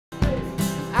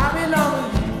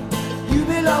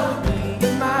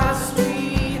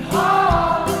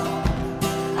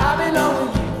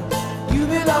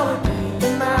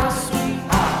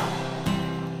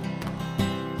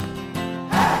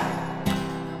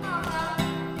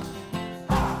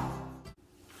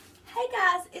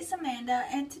Amanda,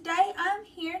 and today I'm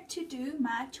here to do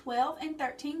my 12 and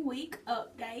 13 week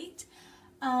update.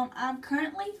 I'm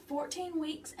currently 14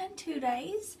 weeks and 2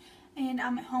 days, and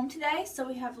I'm at home today, so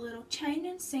we have a little change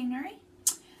in scenery.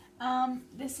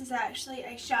 This is actually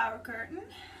a shower curtain.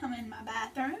 I'm in my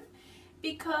bathroom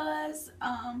because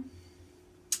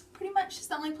pretty much it's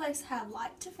the only place I have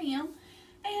light to film.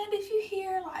 And if you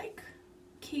hear like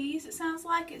keys, it sounds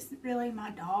like it's really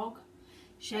my dog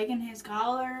shaking his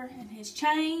collar and his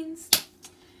chains.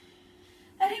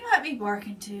 And he might be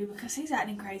barking too because he's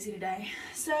acting crazy today.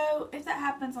 So if that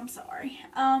happens, I'm sorry.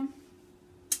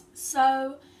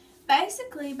 So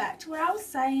basically, back to what I was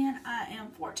saying, I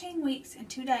am 14 weeks and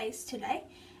 2 days today.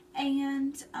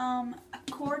 And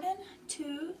according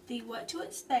to the What to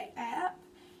Expect app,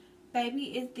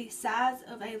 baby is the size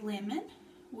of a lemon,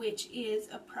 which is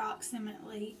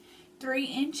approximately 3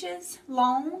 inches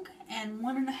long and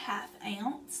 1.5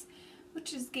 ounces,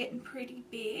 which is getting pretty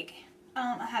big.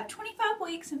 I have 25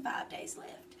 weeks and 5 days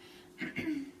left.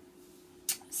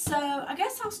 So I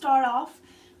guess I'll start off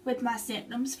with my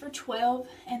symptoms for 12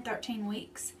 and 13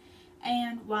 weeks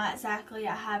and why exactly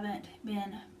I haven't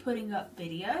been putting up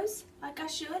videos like I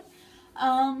should.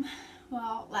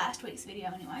 Well, last week's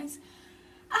video anyways.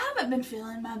 I haven't been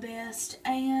feeling my best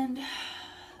and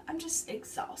I'm just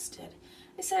exhausted.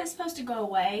 They said it's supposed to go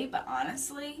away, but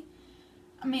honestly,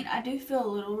 I mean, I do feel a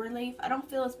little relief. I don't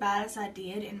feel as bad as I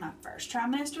did in my first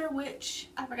trimester, which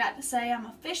I forgot to say, I'm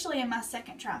officially in my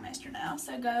second trimester now,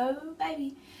 so go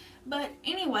baby. But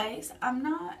anyways, I'm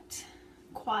not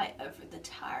quite over the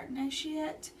tiredness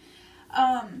yet.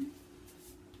 And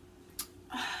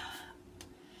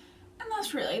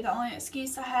that's really the only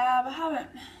excuse I have. I haven't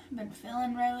been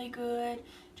feeling really good.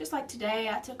 Just like today,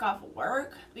 I took off of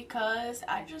work because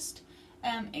I just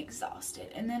am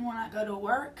exhausted. And then when I go to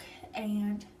work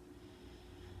and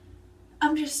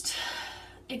I'm just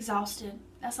exhausted,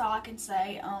 that's all I can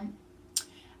say.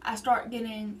 I start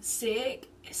getting sick,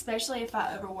 especially if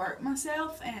I overwork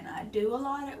myself, and I do a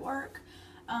lot at work.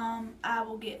 I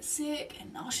will get sick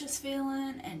and nauseous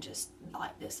feeling and just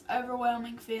like this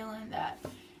overwhelming feeling that,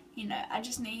 you know, I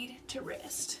just need to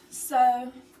rest.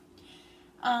 So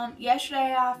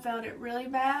yesterday I felt it really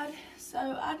bad,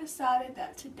 so I decided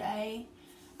that today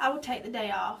I would take the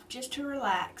day off just to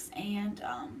relax and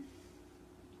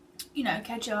you know,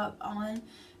 catch up on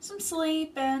some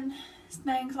sleep and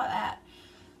things like that.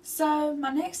 So my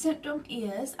next symptom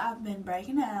is I've been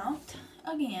breaking out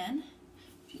again.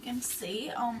 If you can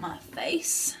see on my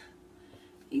face,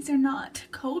 these are not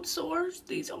cold sores,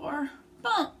 these are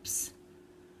bumps.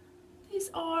 These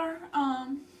are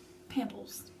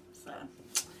pimples. So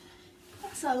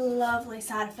that's a lovely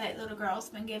side effect little girl's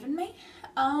been giving me.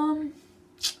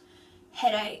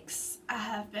 Headaches. I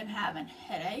have been having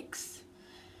headaches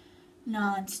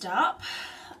non-stop.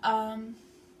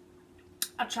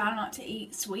 I try not to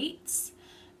eat sweets,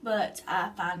 but I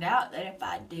find out that if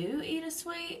I do eat a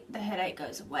sweet, the headache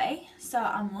goes away. So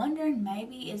I'm wondering,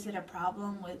 maybe is it a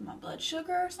problem with my blood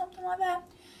sugar or something like that?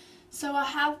 So I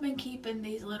have been keeping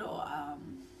these little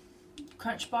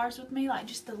crunch bars with me, like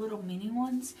just the little mini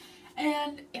ones.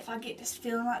 And if I get this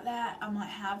feeling like that, I might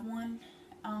have one.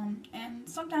 And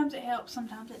sometimes it helps,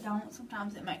 sometimes it don't,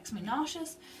 sometimes it makes me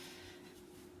nauseous.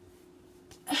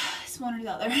 It's one or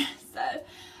the other. So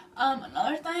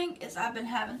another thing is I've been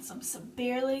having some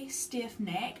severely stiff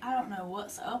neck. I don't know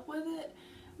what's up with it,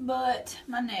 but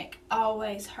my neck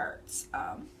always hurts.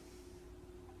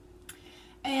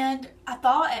 And I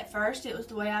thought at first it was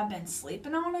the way I've been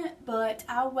sleeping on it, but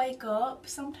I wake up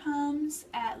sometimes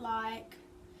at like,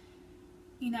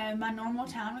 you know, my normal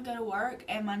time to go to work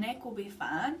and my neck will be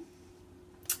fine.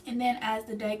 And then as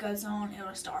the day goes on,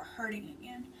 it'll start hurting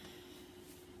again.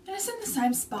 And it's in the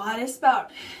same spot. It's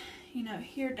about, you know,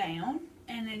 here down.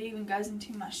 And it even goes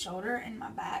into my shoulder and my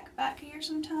back here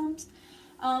sometimes.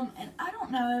 And I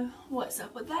don't know what's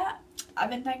up with that. I've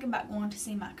been thinking about going to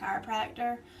see my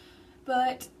chiropractor.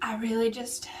 But I really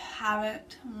just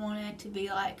haven't wanted to be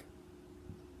like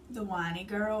the whiny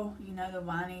girl, you know, the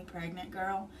whiny pregnant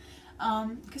girl.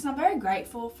 Because I'm very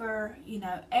grateful for, you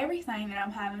know, everything that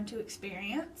I'm having to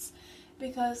experience.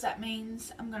 Because that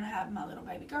means I'm going to have my little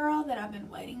baby girl that I've been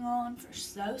waiting on for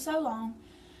so long.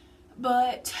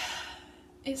 But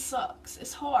it sucks.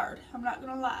 It's hard. I'm not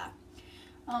going to lie.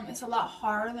 It's a lot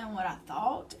harder than what I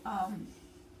thought.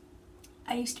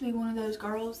 I used to be one of those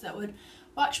girls that would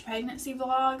watch pregnancy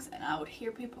vlogs and I would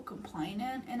hear people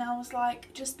complaining and I was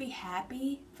like, just be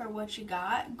happy for what you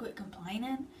got and quit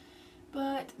complaining.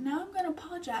 But now I'm going to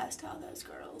apologize to all those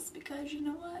girls because you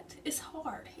know what? It's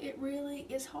hard. It really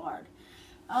is hard.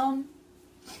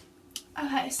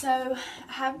 Okay, so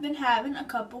I have been having a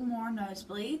couple more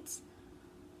nosebleeds.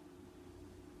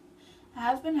 I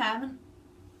have been having,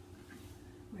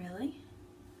 really?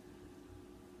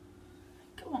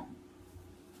 Go on.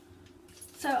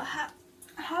 So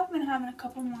I have been having a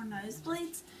couple more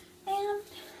nosebleeds, and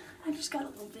I just got a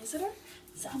little visitor,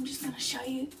 so I'm just going to show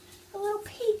you a little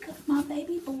peek of my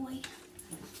baby boy.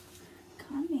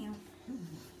 Calm down.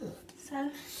 So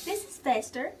this is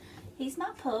Fester. He's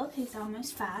my pup. He's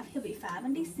almost 5. He'll be 5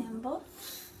 in December.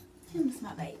 Him's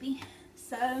my baby.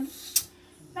 So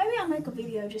maybe I'll make a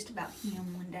video just about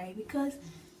him one day, because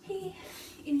he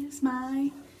is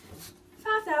my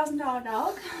 $5,000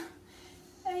 dog,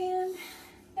 and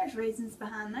there's reasons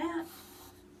behind that.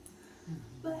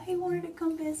 But he wanted to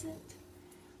come visit,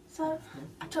 so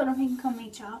I told him he can come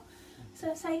meet y'all.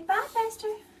 So say bye, Fester.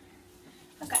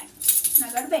 Okay,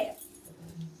 now go to bed.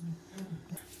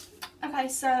 Okay,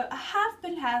 so I have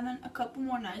been having a couple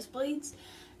more nosebleeds.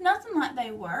 Nothing like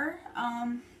they were.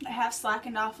 They have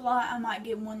slackened off a lot. I might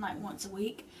get one like once a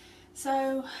week.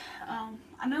 So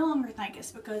I no longer think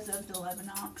it's because of the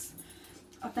lovenox.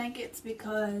 I think it's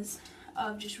because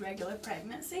of just regular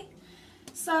pregnancy.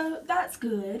 So that's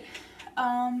good.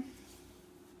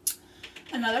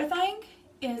 Another thing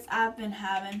is I've been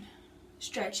having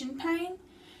stretching pain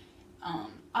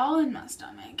all in my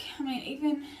stomach. I mean,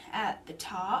 even at the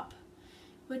top,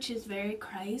 which is very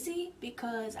crazy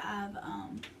because I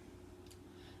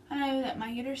know that my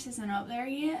uterus isn't up there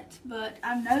yet, but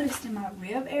I've noticed in my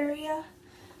rib area,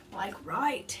 like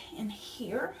right in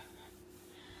here,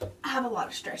 I have a lot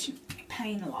of stretching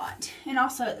pain, a lot, and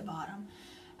also at the bottom.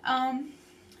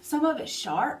 Some of it's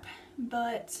sharp,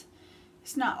 but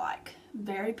it's not like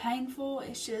very painful.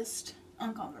 It's just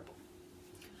uncomfortable.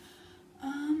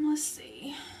 Let's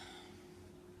see.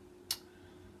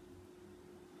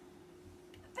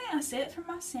 I think that's it for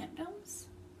my symptoms.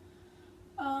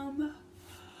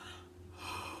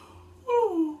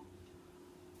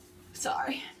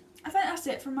 Sorry. I think that's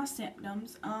it for my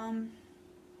symptoms.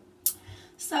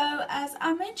 So as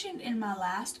I mentioned in my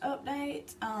last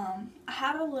update, I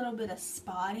had a little bit of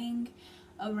spotting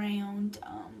around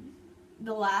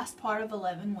the last part of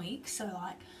 11 weeks. So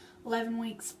like 11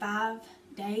 weeks, 5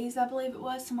 days, I believe it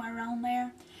was, somewhere around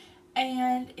there.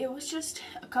 And it was just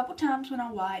a couple times when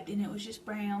I wiped and it was just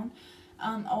brown,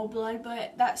 old blood,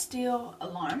 but that's still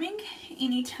alarming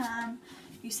anytime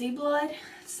you see blood.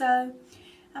 So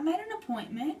I made an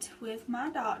appointment with my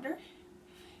doctor,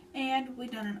 and we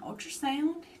done an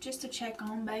ultrasound just to check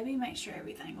on baby, make sure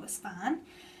everything was fine.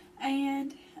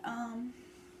 And I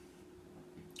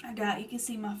doubt you can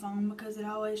see my phone because it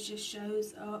always just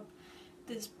shows up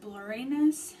this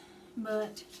blurriness,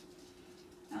 but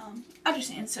I'll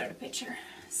just insert a picture.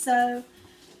 So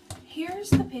here's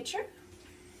the picture.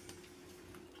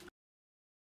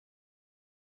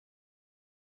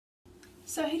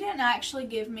 So he didn't actually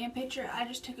give me a picture, I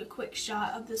just took a quick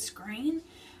shot of the screen.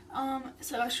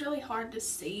 So it's really hard to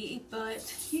see,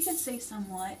 but you can see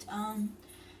somewhat.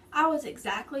 I was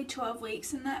exactly 12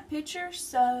 weeks in that picture,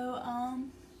 so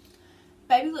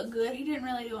baby looked good. He didn't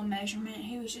really do a measurement.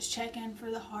 He was just checking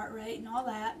for the heart rate and all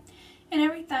that, and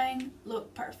everything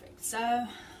looked perfect. So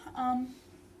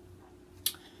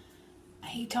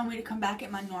he told me to come back at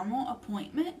my normal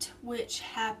appointment, which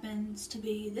happens to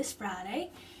be this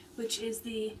Friday, which is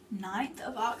the 9th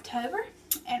of October,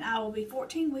 and I will be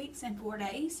 14 weeks and 4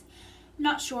 days.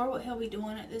 Not sure what he'll be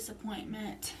doing at this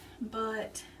appointment,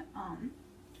 but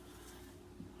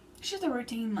it's just a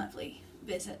routine monthly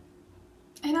visit,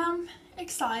 and I'm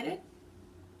excited.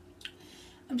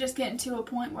 I'm just getting to a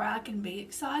point where I can be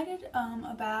excited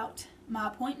about my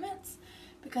appointments,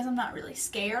 because I'm not really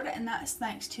scared, and that's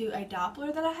thanks to a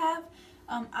Doppler that I have.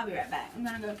 I'll be right back. I'm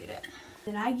gonna go get it.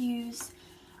 That I use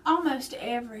almost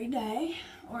every day,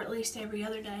 or at least every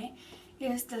other day,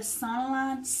 is the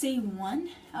Sonaline C1.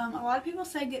 A lot of people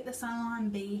say get the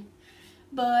Sonaline B,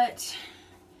 but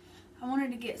I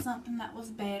wanted to get something that was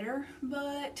better,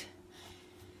 but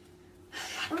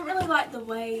I don't really like the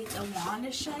way the wand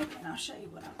is shaped, and I'll show you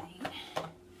what I mean.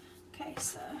 Okay,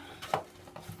 so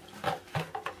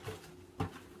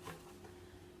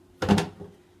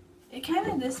it came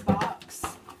in this box,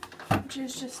 which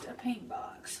is just a pink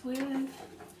box with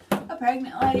a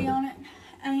pregnant lady on it,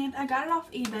 and I got it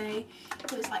off eBay.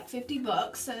 It was like 50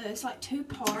 bucks, so it's like 2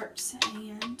 parts,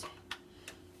 and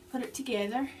put it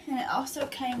together. And it also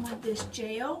came with this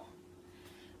gel,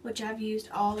 which I've used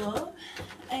all of,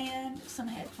 and some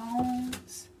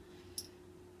headphones.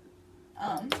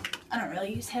 I don't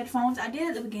really use headphones. I did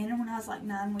at the beginning when I was like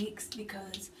 9 weeks,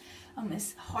 because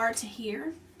it's hard to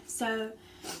hear. So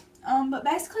but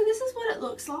basically this is what it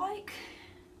looks like.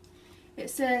 It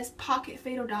says pocket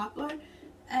fetal Doppler,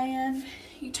 and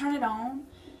you turn it on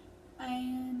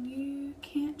and you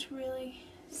can't really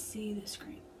see the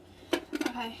screen.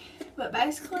 Okay, but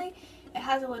basically it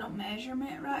has a little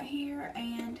measurement right here,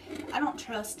 and I don't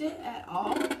trust it at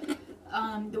all.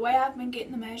 The way I've been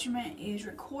getting the measurement is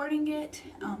recording it,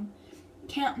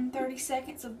 counting 30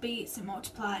 seconds of beats and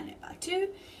multiplying it by 2,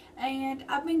 and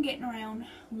I've been getting around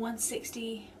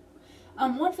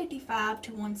 155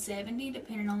 to 170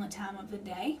 depending on the time of the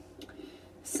day.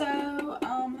 So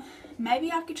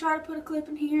maybe I could try to put a clip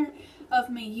in here of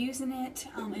me using it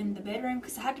in the bedroom,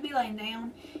 because I have to be laying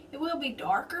down. It will be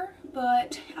darker,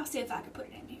 but I'll see if I can put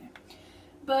it in here.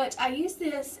 But I use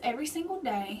this every single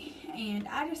day, and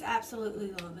I just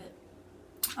absolutely love it.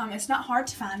 It's not hard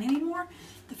to find anymore.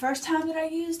 The first time that I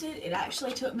used it, it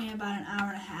actually took me about an hour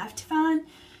and a half to find,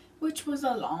 which was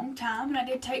a long time, and I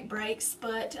did take breaks,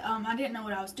 but I didn't know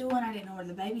what I was doing. I didn't know where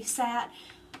the baby sat.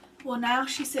 Well, now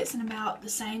she sits in about the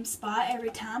same spot every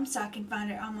time, so I can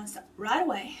find her almost right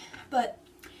away. But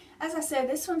as I said,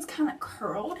 this one's kind of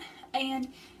curled,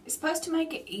 and it's supposed to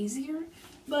make it easier.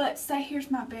 But say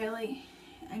here's my belly,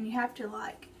 and you have to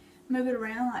like move it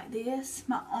around like this.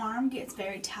 My arm gets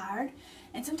very tired,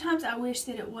 and sometimes I wish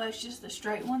that it was just the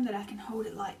straight one, that I can hold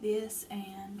it like this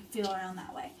and feel around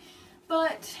that way.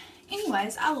 But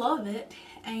anyways, I love it,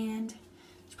 and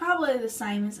it's probably the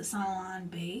same as the Sonline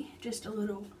B, just a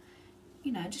little,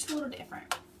 you know, just a little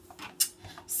different.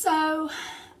 So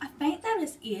I think that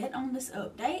is it on this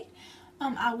update.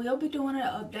 I will be doing an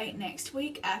update next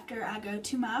week after I go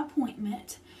to my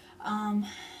appointment.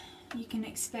 You can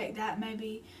expect that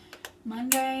maybe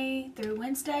Monday through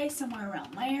Wednesday, somewhere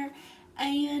around there,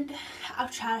 and I'll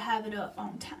try to have it up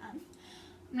on time.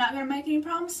 I'm not going to make any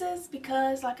promises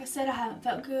because, like I said, I haven't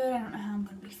felt good. I don't know how I'm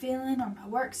going to be feeling on my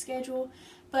work schedule,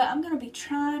 but I'm going to be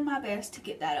trying my best to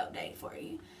get that update for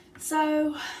you.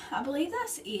 So I believe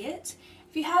that's it.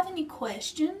 If you have any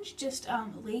questions, just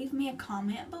leave me a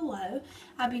comment below.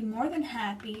 I'd be more than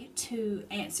happy to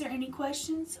answer any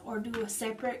questions or do a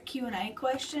separate Q&A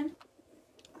question.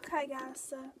 Okay guys,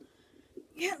 so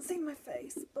you can't see my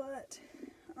face, but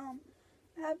I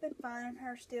have been finding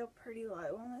her still pretty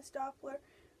low on this Doppler.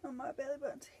 On my belly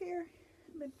button's here.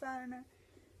 I've been finding her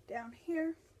down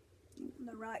here on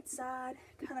the right side,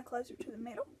 kind of closer to the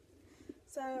middle.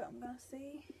 So I'm going to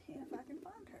see if I can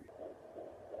find her.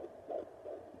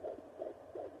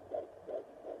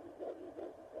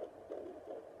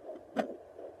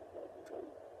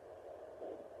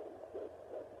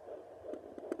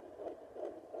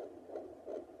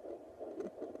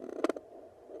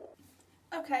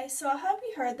 Okay, so I hope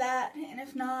you heard that, and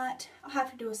if not, I'll have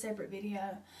to do a separate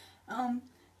video.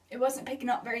 It wasn't picking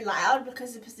up very loud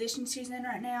because of the position she's in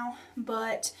right now,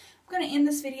 but I'm going to end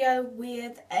this video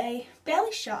with a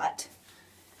belly shot.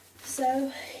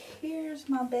 So here's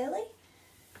my belly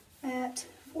at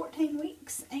 14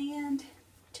 weeks and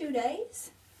 2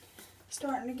 days.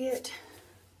 Starting to get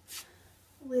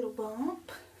a little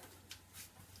bump.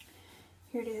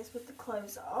 Here it is with the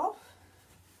clothes off.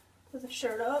 With the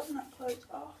shirt up, not clothes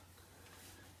off.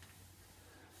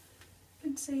 You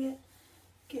can see it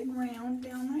getting round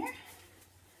down there.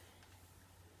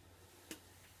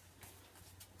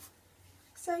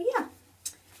 So yeah,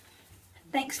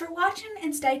 thanks for watching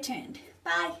and stay tuned.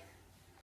 Bye.